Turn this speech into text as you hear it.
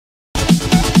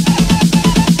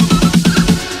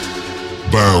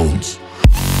bounds.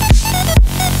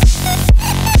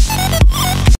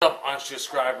 What's up,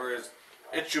 unsubscribers?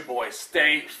 It's your boy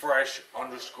Stay Fresh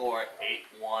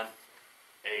 _818.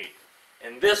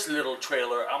 In this little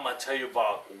trailer, I'm gonna tell you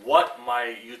about what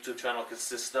my YouTube channel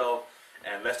consists of,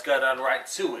 and let's get on right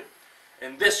to it.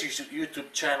 In this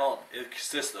YouTube channel, it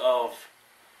consists of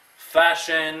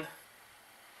fashion,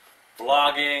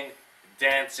 vlogging,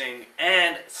 dancing,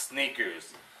 and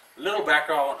sneakers. A little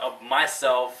background of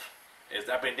myself is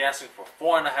I've been dancing for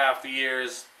 4.5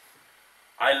 years.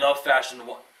 I love fashion.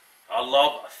 I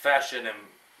love fashion, and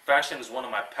fashion is one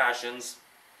of my passions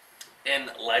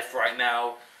in life right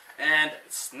now. And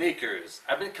sneakers.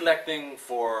 I've been collecting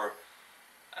for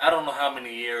I don't know how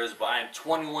many years, but I am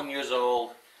 21 years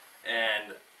old,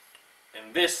 and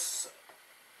in this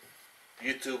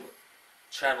YouTube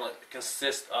channel it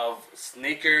consists of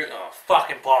sneaker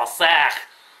fucking Paul Sack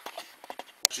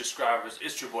subscribers.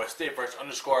 It's your boy Stay Fresh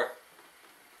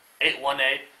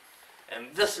 _818,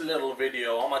 and this little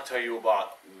video I'm gonna tell you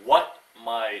about what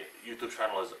my YouTube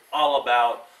channel is all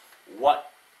about, what's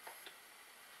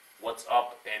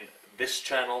up in this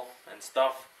channel and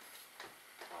stuff.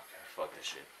 Okay, fuck this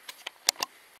shit.